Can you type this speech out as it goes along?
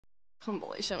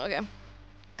Compilation, okay.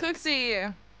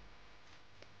 Cooksie!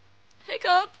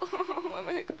 Hiccup! Why am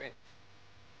I hiccuping?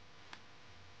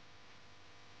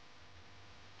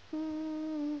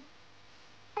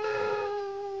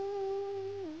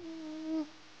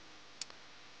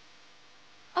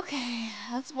 Okay,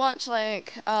 let's watch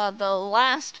like the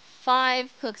last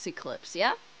 5 Cooksie clips,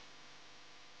 yeah?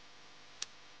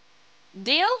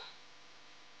 Deal?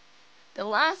 The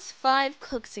last 5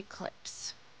 Cooksie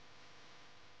clips.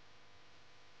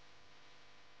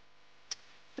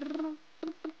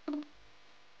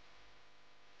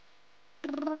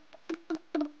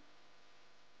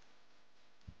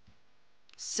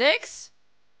 Six?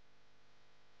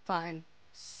 Fine.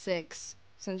 6.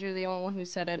 Since you're the only one who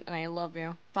said it and I love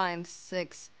you. Fine,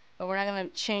 6. But we're not gonna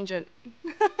change it.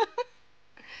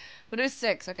 We'll do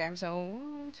 6. Okay, so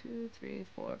 1, 2, 3,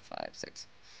 4, 5, 6.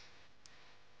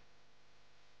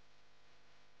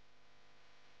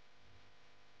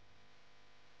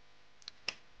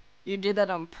 You did that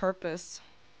on purpose.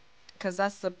 Cause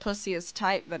that's the pussiest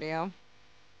type video.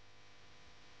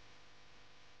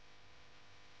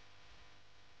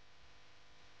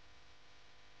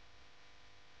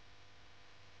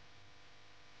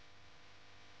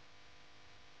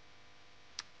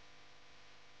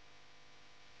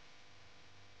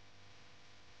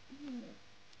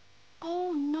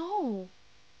 Oh no!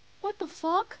 What the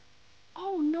fuck?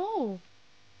 Oh no!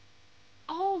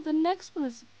 Oh, the next one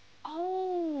is...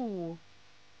 Oh!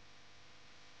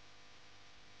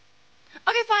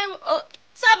 Okay, fine.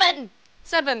 7!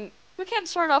 7! We can't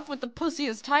start off with the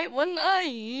pussiest tight one. Start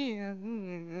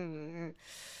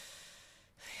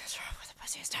off with the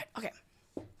pussiest tight. Okay.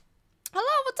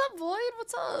 Hello, what's up, Void?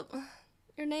 What's up?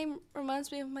 Your name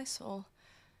reminds me of my soul.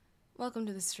 Welcome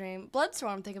to the stream.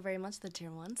 Bloodstorm, thank you very much, the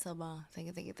tier 1 sub. Thank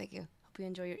you, thank you, thank you. Hope you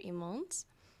enjoy your emotes.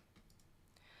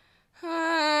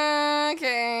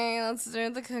 Okay, let's do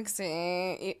the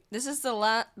Cooksie. This is the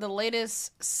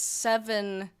latest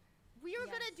 7 we were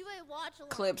gonna do a watch along.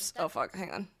 clips. Oh fuck,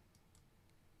 hang on.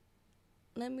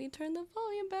 Let me turn the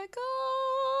volume back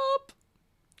up.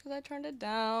 Cause I turned it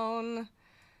down.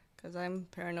 Cause I'm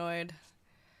paranoid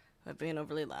of being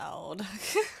overly loud.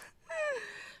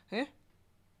 Huh?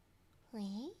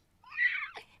 Wait.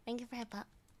 Thank you for hip hop.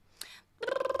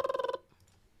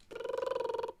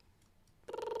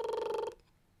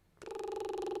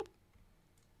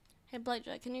 Hey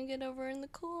Blackjack, can you get over in the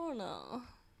corner?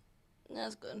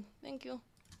 That's good. Thank you.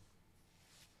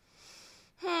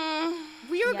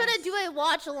 We were gonna do a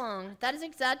watch along. That is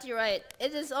exactly right.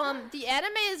 It is the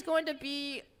anime is going to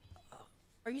be.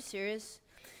 Are you serious?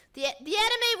 The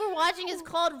anime we're watching is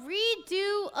called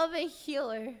Redo of a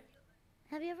Healer.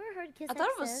 Have you ever heard Kiss I thought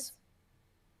it was.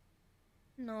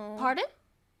 No. Pardon?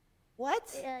 What?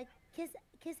 Kiss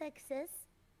Exis?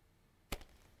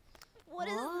 What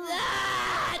is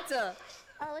that?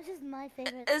 Oh, it's just my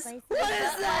favorite Is- spicy. What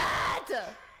is that?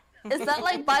 Is that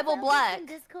like Bible On Black?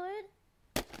 Discord?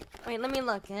 Wait, let me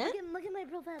look, eh? Look at my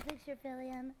profile picture,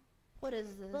 Philian. What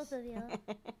is this? Both of you.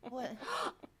 What?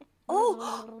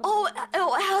 Oh,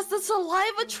 it has the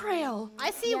saliva trail.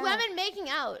 I see women making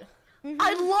out.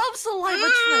 I love saliva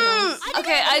trails.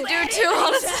 Okay, I do too,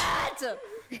 honestly.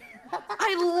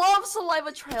 I love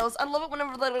saliva trails. I love it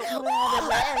whenever they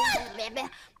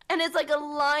and it's like a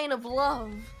line of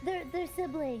love. They're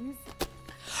siblings.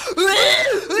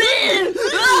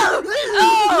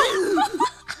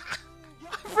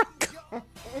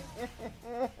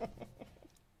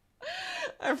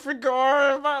 I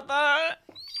forgot about that.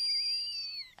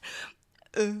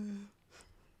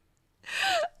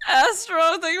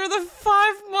 Astro, thank you for the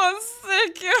 5 months.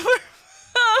 Thank you.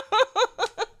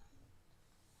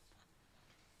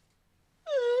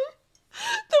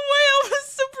 The way I was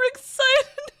super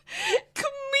excited.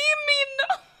 Kamimi, no.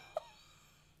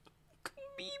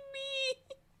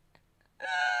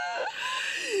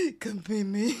 Kamimi.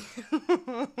 Kamimi.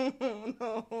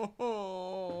 No.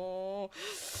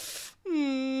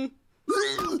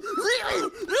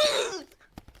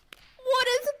 What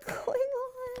is going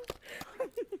on?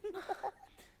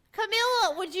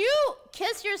 Camilla, would you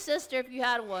kiss your sister if you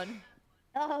had one?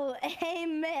 Oh,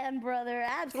 amen, brother.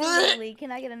 Absolutely.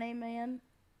 Can I get an amen?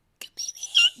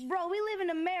 Bro, we live in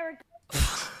America.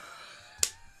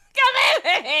 Kamimi.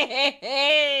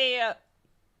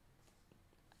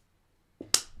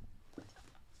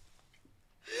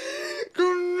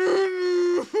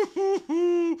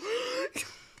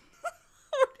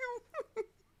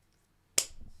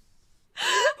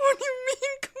 What do you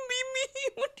mean, Kamimi?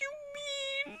 What do you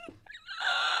mean?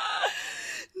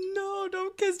 No,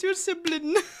 don't kiss your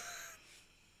sibling.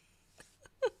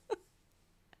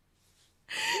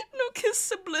 No kiss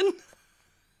sibling.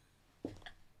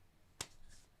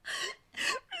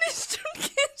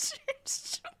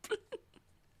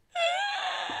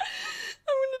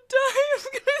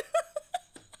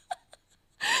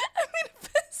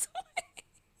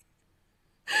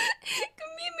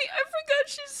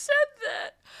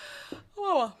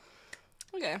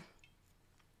 Okay.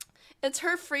 It's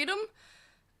her freedom.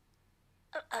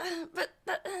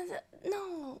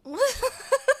 No.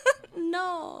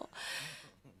 No.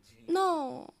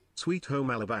 No. Sweet Home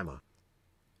Alabama.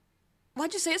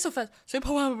 Why'd you say it so fast? Sweet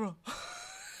Home Alabama.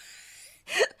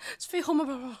 Sweet Home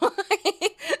Alabama.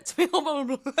 Sweet Home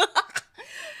Alabama.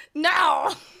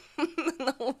 No.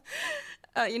 No.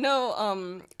 You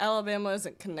know, Alabama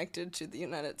isn't connected to the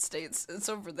United States. It's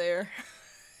over there.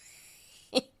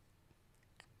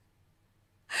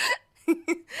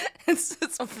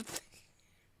 It's over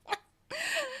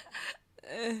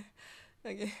there.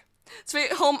 Okay.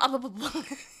 Sweet Home Alabama.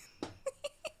 Okay.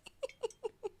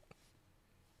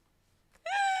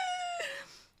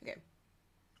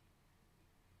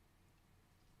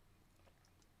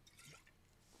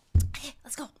 Okay,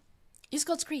 let's go. Use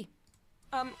code SCREE.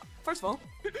 First of all,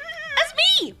 that's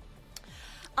me!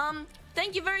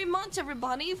 Thank you very much,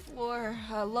 everybody, for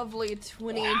a lovely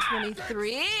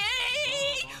 2023.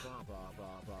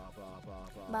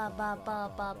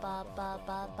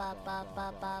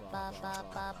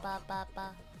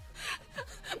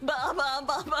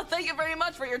 Thank you very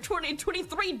much for your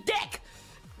 2023 deck!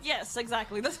 Yes,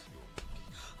 exactly. This.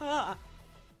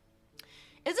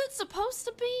 Is it supposed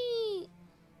to be?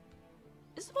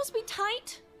 Is it supposed to be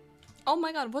tight? Oh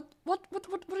my god, what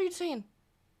are you saying?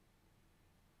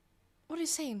 What are you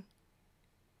saying?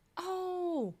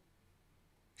 Oh.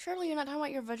 Surely you're not talking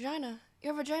about your vagina.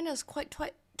 Your vagina is quite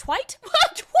twite. Twite?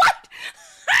 What? What?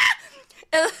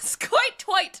 It's quite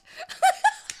twite.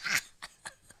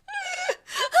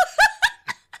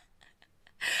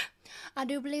 I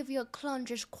do believe your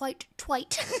clunge is quite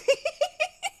twite.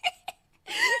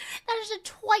 That is a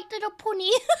twite little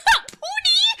pony.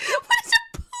 Pony? What is a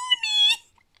pony?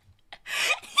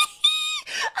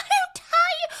 I'm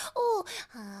tired. Oh,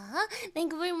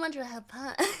 thank you very much for that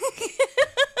pun.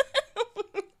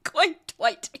 Quite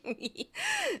twite.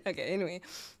 Okay, anyway.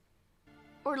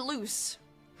 Or loose.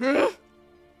 Can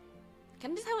I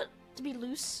just have it to be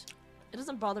loose? It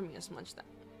doesn't bother me as much then.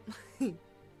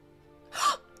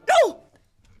 No!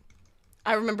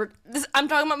 I remembered this. I'm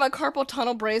talking about my carpal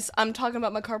tunnel brace. I'm talking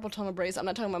about my carpal tunnel brace. I'm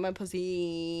not talking about my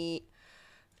pussy.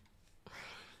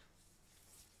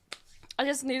 I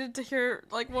just needed to hear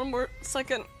like one more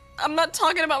second. I'm not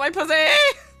talking about my pussy.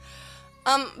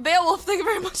 Beowulf, thank you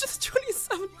very much. It's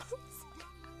 27 months.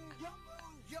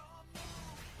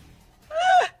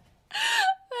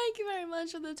 Thank you very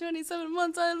much for the 27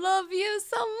 months. I love you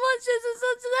so much.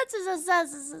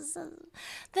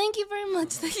 Thank you very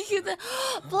much. Thank you.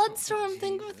 Bloodstorm,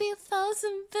 thank you for the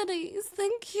 1,000 biddies.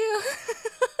 Thank you.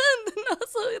 And then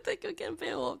also, thank you again,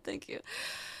 Beowulf. Thank you.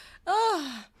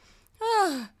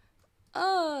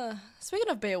 Speaking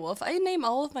of Beowulf, I name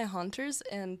all of my hunters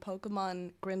in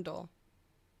Pokemon Grindel.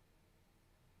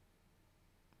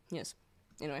 Yes.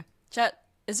 Anyway, chat,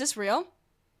 is this real?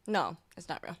 No, it's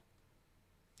not real.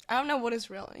 I don't know what is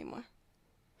real anymore.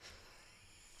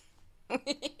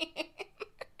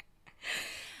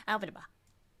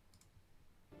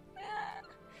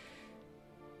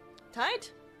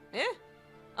 Tight? Yeah.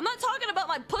 I'm not talking about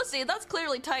my pussy. That's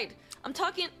clearly tight. I'm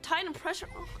talking tight and pressure.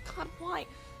 Oh god, why?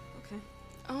 Okay.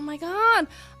 Oh my god.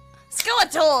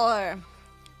 Skeletor!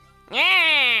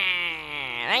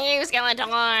 Yeah! Thank you,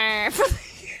 Skeletor!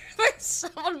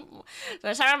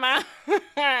 For 7 months.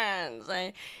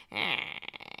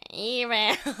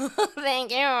 Even.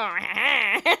 Thank you.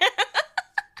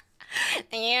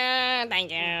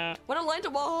 Thank you. What a line to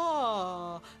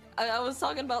wall. I was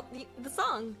talking about the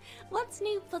song. What's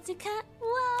new, Pussycat?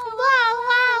 Wow, wow,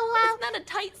 wow, wow. Isn't that a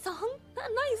tight song? A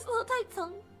nice little tight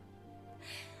song.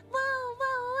 Wow,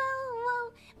 wow, wow,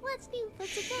 wow. What's new,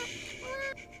 Pussycat?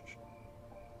 Wow.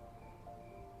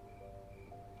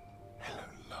 Hello,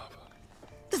 lover.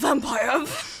 The vampire.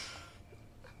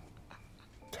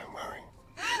 Don't worry.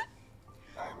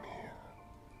 I'm here.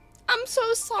 I'm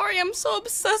so sorry. I'm so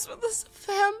obsessed with this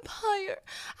vampire.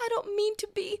 I don't mean to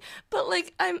be, but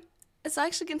like it's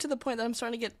actually getting to the point that I'm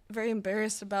starting to get very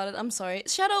embarrassed about it. I'm sorry.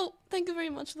 Shadow, thank you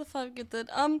very much for the 5 gifted.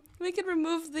 We could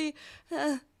remove the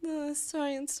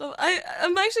story and stuff.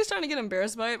 I'm actually starting to get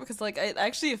embarrassed by it because like it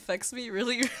actually affects me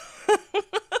really.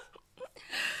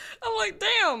 I'm like,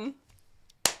 damn.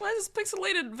 Why does this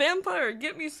pixelated vampire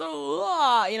get me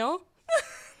so you know?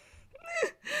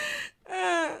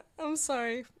 I'm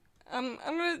sorry. I'm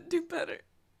gonna do better.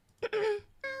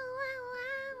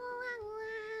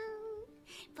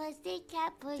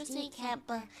 Pussycat, pussycat,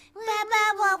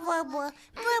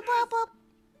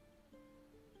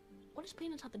 What does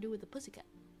peanuts have to do with the pussycat?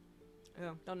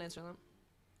 Yeah, don't answer that. I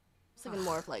was thinking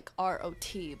more of like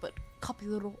ROT, but copy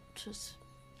little, just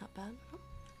not bad. Huh?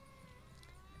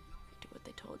 Do with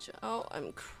what they told you. Oh,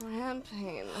 I'm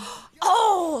cramping.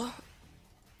 Oh!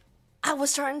 I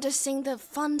was starting to sing the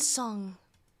fun song.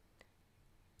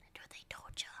 I do what they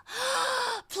told you.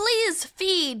 Please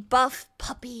feed buff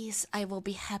puppies. I will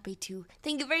be happy to.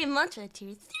 Thank you very much for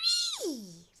tier 3.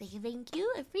 Thank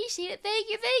you. Appreciate it. Thank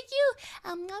you.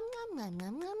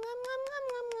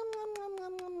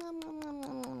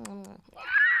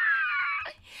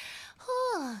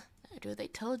 I do what they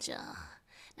told ya.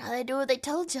 Now they do what they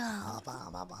told ya. I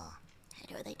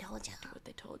do what they told ya. Do what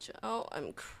they told ya. Oh,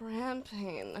 I'm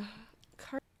cramping.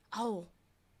 Oh.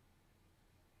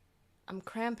 I'm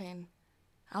cramping.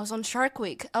 I was on Shark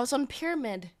Week. I was on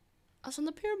Pyramid. I was on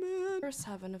the pyramid. First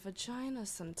having a vagina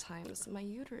sometimes. My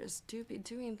uterus do be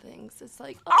doing things. It's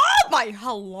like, oh my,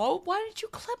 hello? Why did you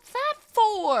clip that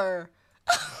for?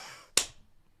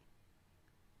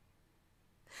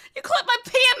 You clipped my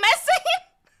PMSing?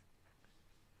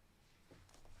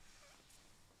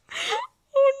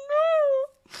 Oh no.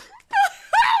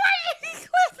 Why did you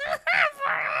clip that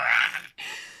for?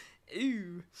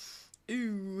 Ew.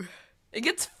 Ew. It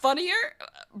gets funnier?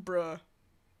 Bruh.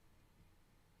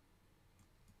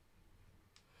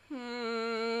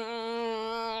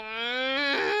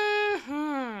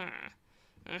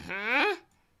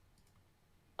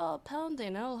 Oh,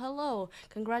 pounding. Oh, hello.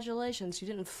 Congratulations. You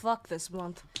didn't fuck this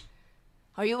month.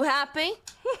 Are you happy?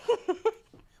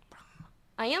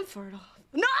 I am fertile.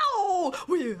 No!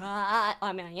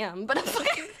 I mean, I am, but I'm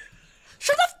fucking...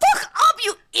 Shut the fuck up,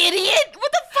 you idiot!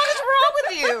 What the fuck is wrong with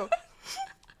you?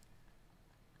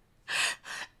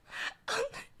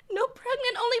 No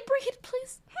pregnant, only breed,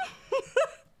 please.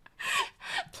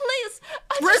 Please,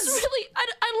 I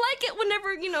like it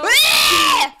whenever, you know,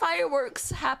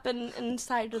 fireworks happen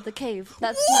inside of the cave.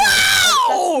 That's nice.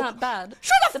 That's not bad.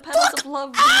 Shut the petals of love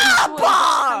enjoy that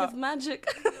kind of magic.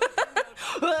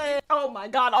 Oh my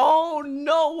god, oh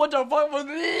no, what the fuck was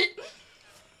it?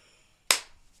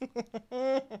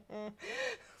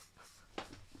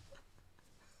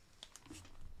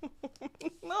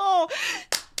 No.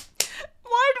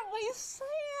 Why do we say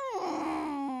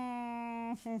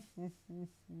it?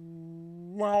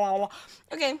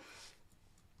 Okay.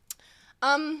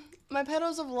 My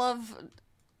petals of love,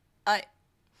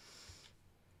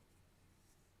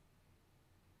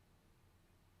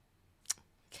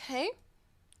 Okay.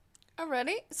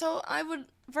 Alrighty. So I would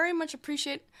very much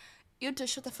appreciate you to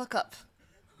shut the fuck up.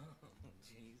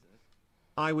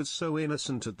 I was so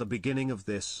innocent at the beginning of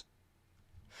this.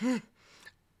 If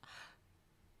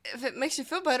it makes you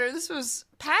feel better, this was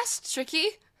past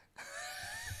Tricky.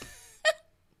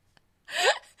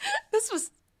 This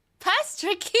was past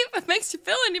Tricky. If it makes you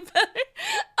feel any better,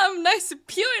 I'm nice and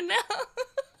pure now.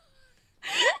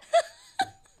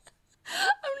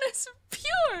 I'm nice and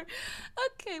pure.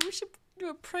 Okay, we should do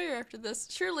a prayer after this.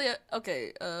 Surely,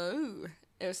 okay,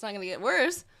 it's not gonna get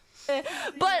worse.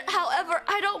 But, however,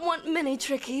 I don't want many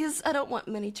Trickies. I don't want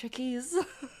many Trickies.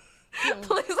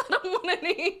 Please, I don't want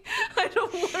any. I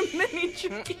don't want many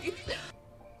Trickies.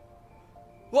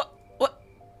 What?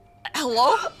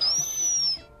 Hello?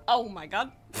 Oh my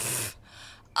god.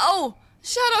 Oh,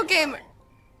 Shadow Gamer.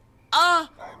 I'm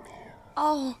here.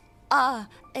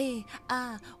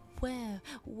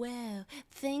 Well,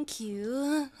 thank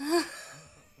you.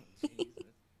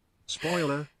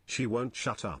 Spoiler, she won't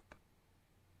shut up.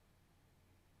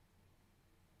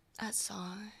 That's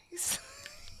nice.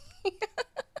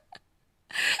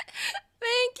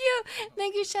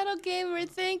 Thank you, Shadow Gamer.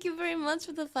 Thank you very much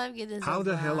for the 5 gigs. How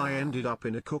the hell I ended up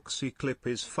in a Cooksie clip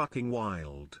is fucking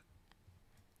wild.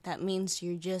 That means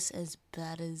you're just as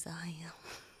bad as I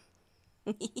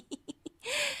am.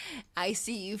 I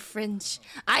see you, French.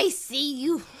 I see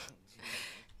you.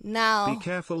 Now. Be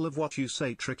careful of what you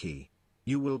say, Tricky.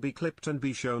 You will be clipped and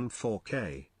be shown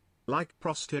 4K. Like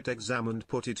prostate exam and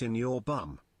put it in your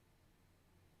bum.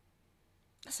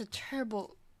 That's a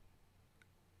terrible...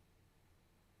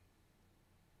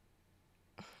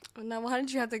 Now, why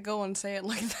did you have to go and say it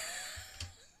like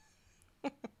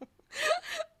that?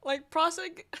 Like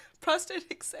prostate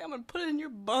exam and put it in your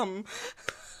bum.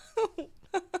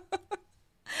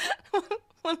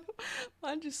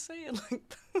 Why'd you say it like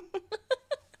that?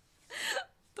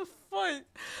 The fuck?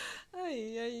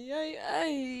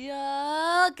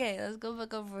 Okay, let's go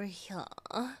back over here.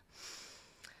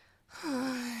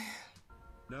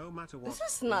 No matter what,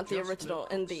 this is not the original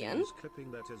in the end.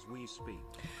 Clipping that as we speak.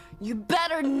 You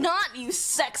better not, you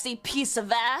sexy piece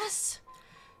of ass.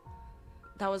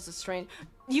 That was a strange.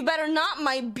 You better not,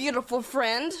 my beautiful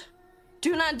friend.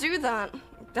 Do not do that.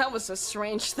 That was a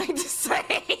strange thing to say.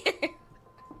 This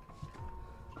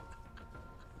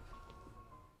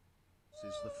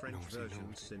is the French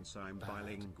version since I'm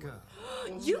bilingual.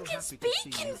 You Also can happy to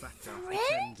speak see in you back after 10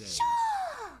 French. days.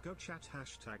 Go chat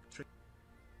hashtag trick.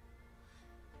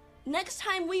 Next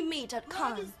time we meet at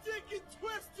con.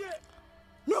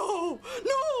 No, no,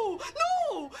 no, no!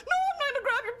 I'm not gonna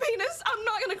grab your penis. I'm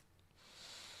not gonna.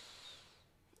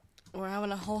 We're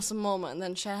having a wholesome moment, and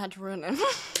then Chad had to ruin it.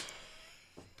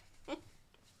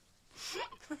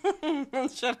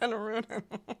 Chad had to ruin it.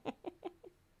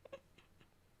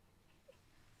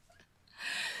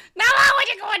 Now what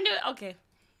you going to do? Okay.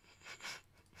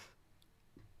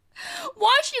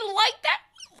 Why she like that?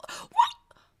 What?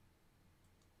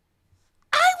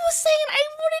 I was saying I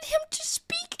wanted him to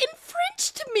speak in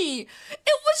French to me.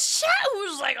 It was Chad who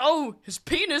was like, "Oh, his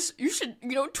penis. You should,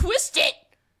 twist it."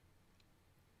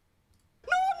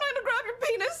 No, I'm not gonna grab your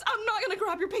penis. I'm not gonna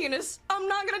grab your penis. I'm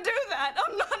not gonna do that.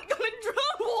 I'm not gonna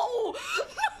Whoa.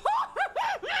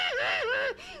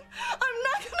 I'm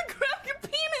not gonna grab your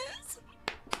penis.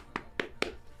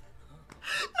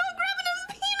 No grabbing his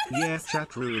penis. Yeah,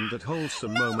 chat ruined that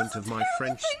wholesome moment of my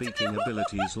French speaking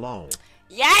abilities, lol.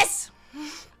 Yes. The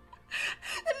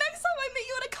next time I meet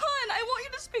you at a con, I want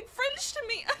you to speak French to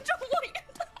me. I don't want you to.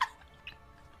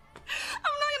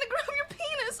 I'm not gonna grab your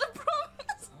penis. I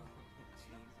promise.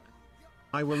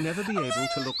 I will never be able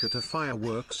to look at a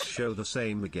fireworks show the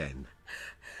same again.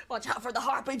 Watch out for the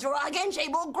harpy dragon. She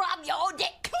will grab your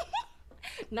dick.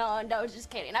 No, just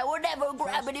kidding. I will never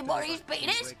grab anybody's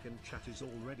penis. Chat is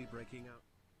already breaking up.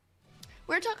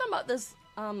 We were talking about this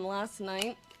last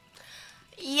night.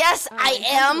 Yes, I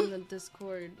am. In the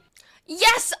Discord.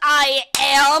 Yes, I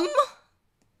am.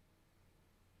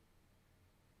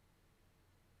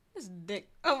 His dick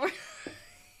over.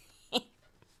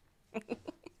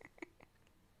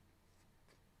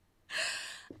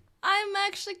 I'm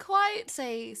actually quite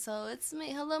Say So. It's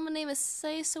me. Hello, my name is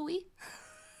Say So-we.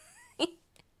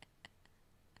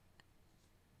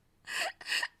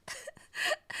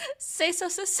 Say so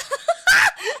sis.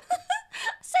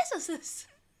 Say so sis.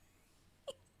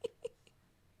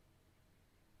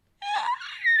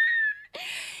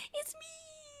 It's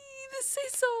me, the Say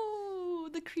So,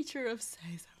 the creature of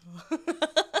Say So.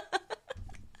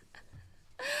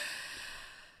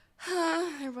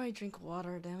 Everybody drink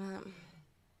water, damn it.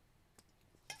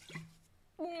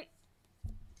 Hey,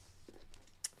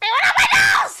 what up my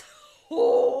nose?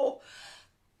 Oh.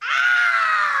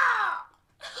 Ow!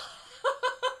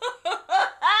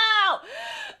 Ow!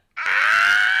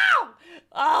 Ow!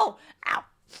 Oh! Ow!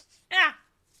 Ah!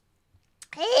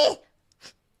 Hey!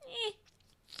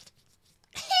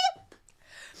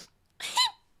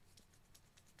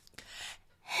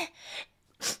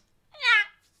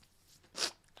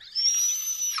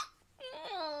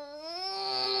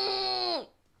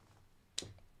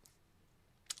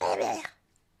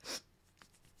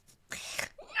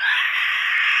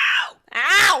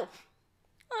 Ow!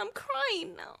 I'm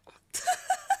crying now.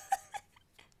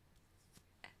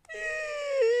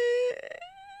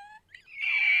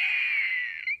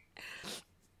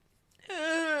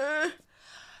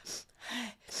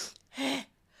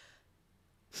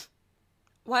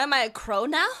 Why am I a crow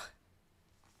now?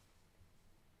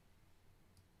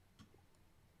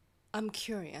 I'm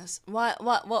curious.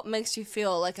 What makes you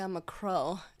feel like I'm a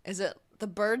crow? Is it the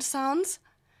bird sounds?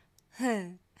 Is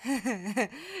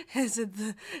it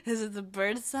the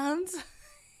bird sounds?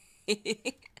 Is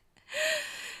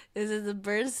it the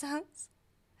bird sounds?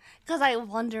 Cause I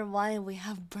wonder why we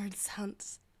have bird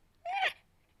sounds.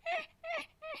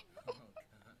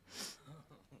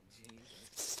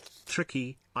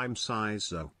 Tricky, I'm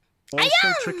Sizo.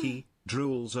 Also Tricky,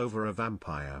 drools over a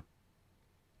vampire.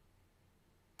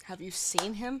 Have you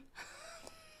seen him?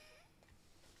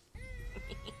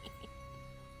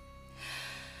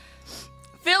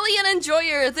 Philly and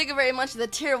Enjoyer, thank you very much for the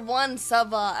tier 1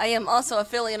 sub. I am also a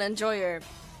Philly and Enjoyer.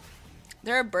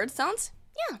 There are bird sounds?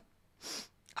 Yeah.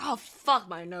 Oh, fuck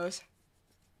my nose.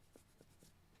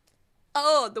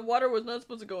 Oh, the water was not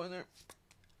supposed to go in there.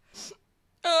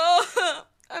 Oh,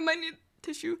 I might need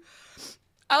tissue.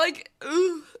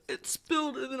 It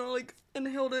spilled and then I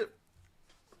inhaled it.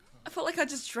 I felt like I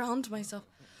just drowned myself.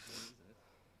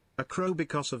 A crow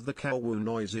because of the cow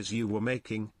noises you were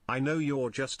making. I know you're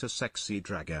just a sexy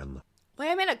dragon. Wait,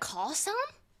 I made a call sound?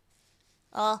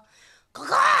 I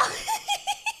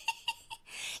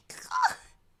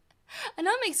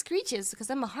know I make screeches because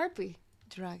I'm a harpy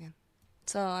dragon.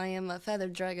 So I am a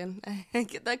feathered dragon. I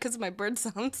get that because of my bird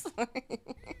sounds.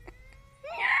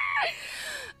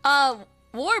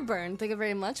 Warburn, thank you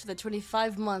very much for the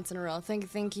 25 months in a row.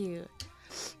 Thank you.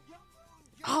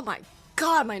 Oh my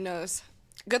god, my nose.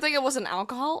 Good thing it wasn't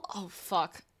alcohol. Oh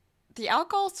fuck. The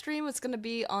alcohol stream is gonna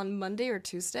be on Monday or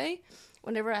Tuesday.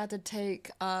 whenever I had to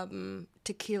take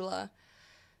tequila.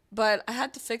 But I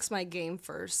had to fix my game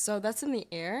first, so that's in the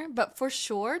air. But for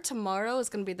sure, tomorrow is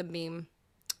gonna be the meme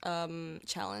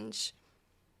challenge.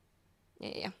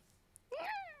 Yeah.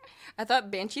 I thought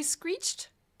Banshee screeched.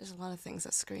 There's a lot of things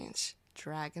that screech.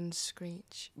 Dragon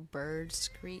screech, bird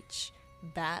screech,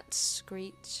 bat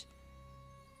screech.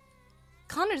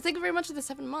 Connor, thank you very much for the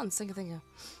 7 months. Thank you.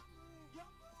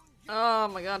 Oh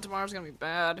my god, tomorrow's gonna be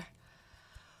bad.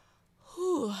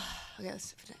 Whew. Okay,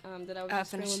 let's that I was just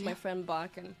streaming with my friend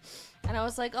Bach, and I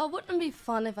was like, oh, wouldn't it be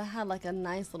fun if I had like a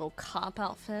nice little cop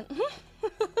outfit?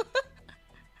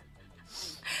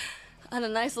 And a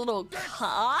nice little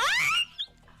cop?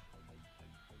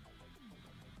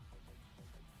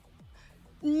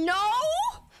 No!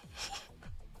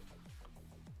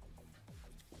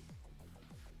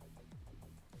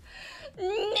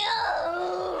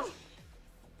 No!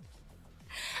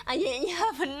 I didn't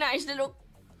have a nice little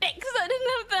fix. I didn't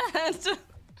have that.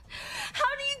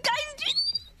 How do you guys do?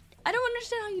 I don't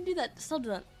understand how you do that. Still do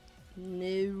that.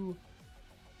 No.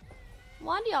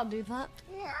 Why do y'all do that?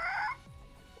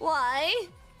 Why?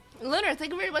 Lunar,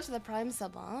 thank you very much for the Prime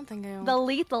sub. Thank you. The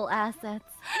lethal assets.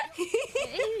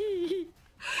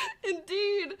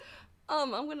 Indeed.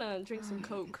 I'm gonna drink some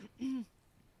Coke.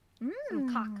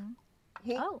 Some cock.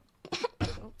 Oh.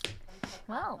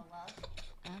 Well.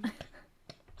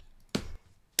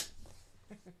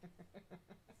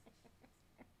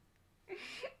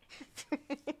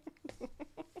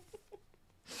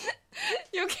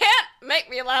 You can't make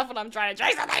me laugh when I'm trying to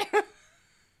drink something.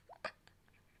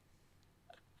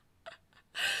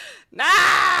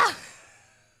 Nah.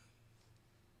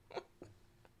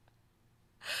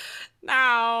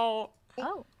 No.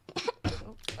 Oh.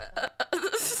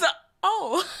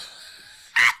 Oh.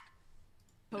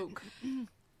 Coke.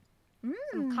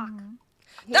 Cock.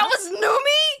 That was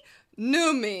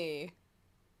Numi.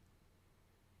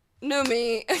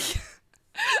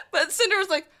 But Cinder was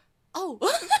like, oh.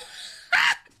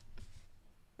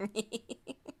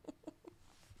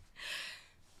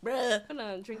 Bruh. I'm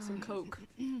gonna drink some Coke.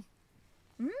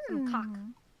 Cock.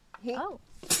 Oh.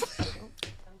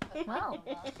 Wow.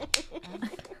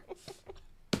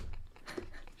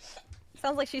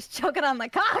 Sounds like she's choking on the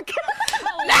cock.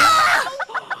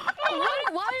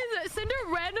 Why is it? Cinder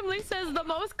randomly says the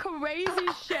most crazy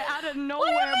shit out of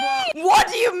nowhere, bro. What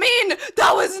do you mean?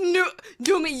 That was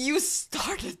Numi, you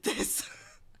started this.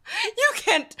 You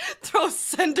can't throw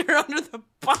Cinder under the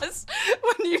bus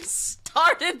when you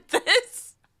started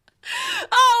this.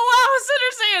 Oh wow,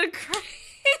 Cinder's saying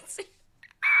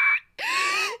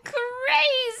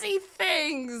crazy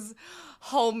things.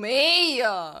 Homie.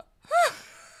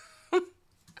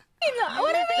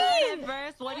 What do you mean?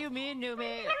 Verse, what do you mean,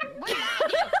 Numi? I'm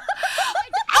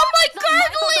like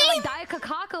gurgling. Like Diet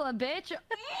Coca-Cola, bitch.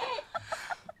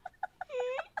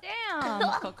 Damn.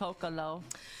 Coca-Cola.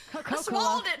 I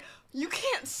swallowed it. You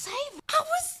can't say that. I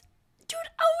was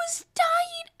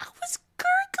dying. I was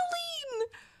gurgling.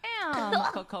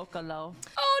 Damn. Coca-Cola.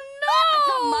 Oh no. It's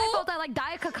not my fault I like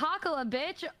Diet Coca-Cola,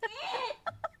 bitch.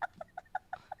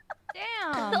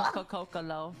 Damn.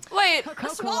 Coca-Cola. Wait, I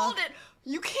swallowed it.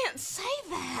 You can't say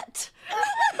that.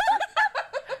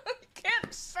 You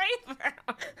can't say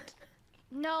that.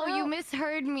 No, you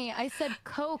misheard me. I said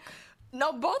Coke.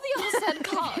 No, both of y'all said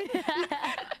cock.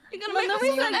 You're gonna make Numi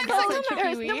me said an cock.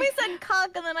 Trickywi. Numi said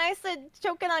cock, and then I said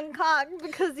choking on cock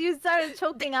because you started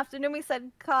choking after Numi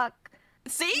said cock.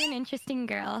 You're See? an interesting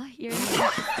girl. You're an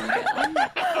interesting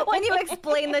girl. When you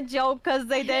explain the joke because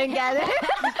they didn't get it.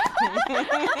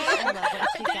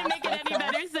 It didn't make it any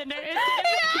better, Cinder.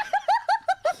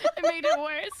 It made it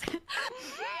worse.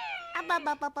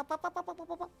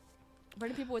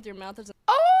 Burning people with your mouth is.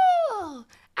 Oh!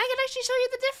 I can actually show you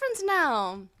the difference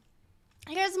now.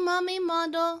 Here's Mommy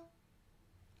model.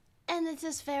 And this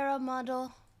is Pharaoh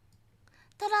model.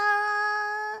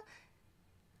 Ta-da!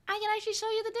 I can actually show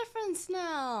you the difference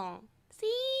now.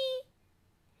 See?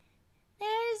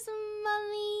 There's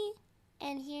Mommy.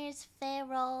 And here's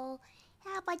Pharaoh.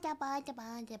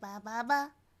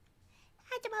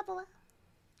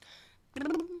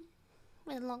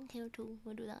 With a long tail too.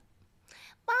 We'll do that.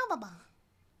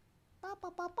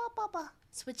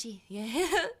 Switchy.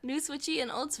 Yeah. New Switchy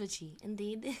and old Switchy.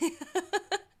 Indeed.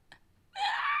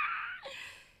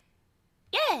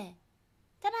 Yeah.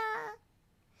 Ta-da.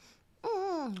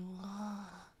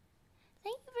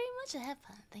 Thank you very much,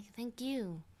 Hepa. Thank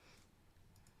you.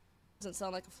 Doesn't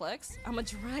sound like a flex. I'm a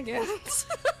dragon.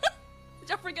 Did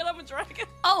y'all forget I'm a dragon?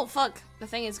 Oh, fuck. The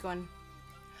thing is going.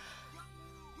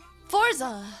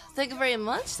 Forza, thank you very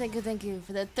much. Thank you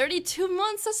for the 32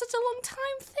 months. That's such a long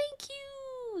time.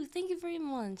 Thank you very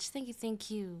much. Thank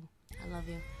you. I love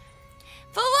you.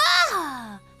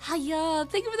 Fua! Hiya!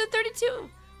 Thank you for the 32.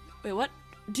 Wait, what?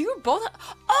 Do you both?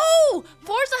 Oh!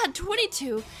 Forza had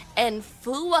 22 and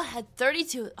Fua had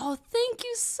 32. Oh, thank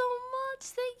you so much.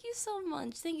 Thank you so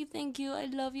much. Thank you. I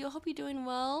love you. I hope you're doing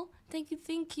well. Thank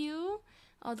you.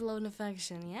 All the love and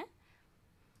affection, yeah?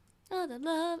 All the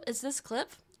love. Is this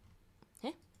clip?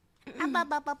 Yeah?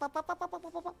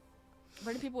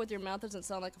 Burning people with your mouth doesn't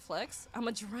sound like a flex. I'm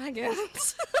a dragon.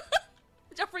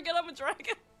 Did y'all forget I'm a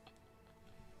dragon?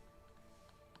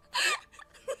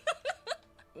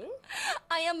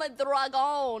 I am a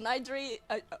dragon.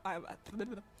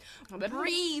 I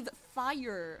breathe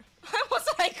fire. I was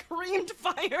like creamed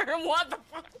fire. What the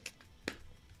fuck?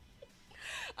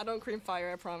 I don't cream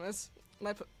fire, I promise.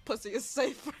 My pussy is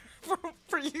safe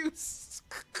for use.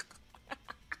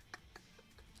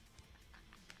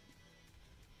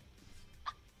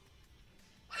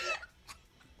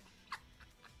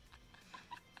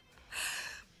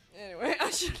 Anyway,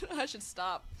 I should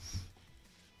stop.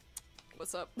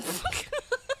 What's up?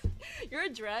 You're a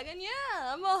dragon?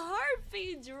 Yeah, I'm a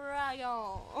heartbeat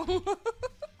dragon.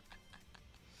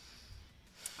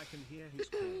 I can hear his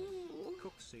call.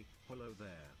 Cooksie, hello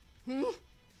there.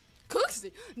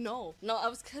 Cooksie? No, I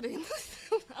was kidding.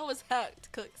 I was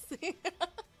hacked, Cooksie.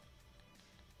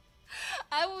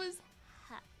 I was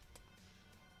hacked.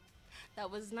 That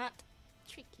was not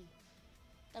tricky.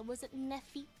 That wasn't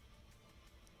Neffy.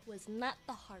 Was not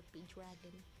the heartbeat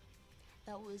dragon.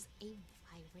 That was a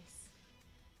virus.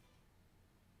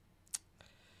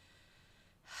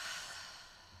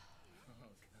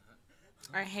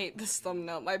 I hate this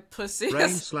thumbnail. My pussy is...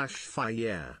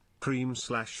 Rain/fire.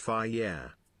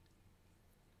 Cream/fire.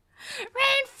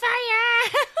 Rain fire!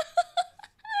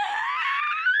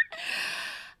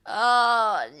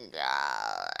 Oh no.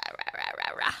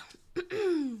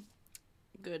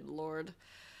 Good lord.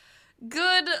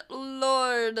 Good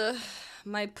lord.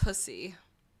 My pussy.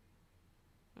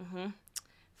 I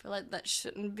feel like that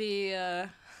shouldn't be the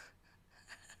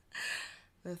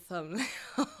thumbnail.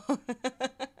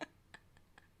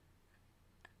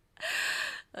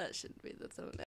 That shouldn't be the thumbnail.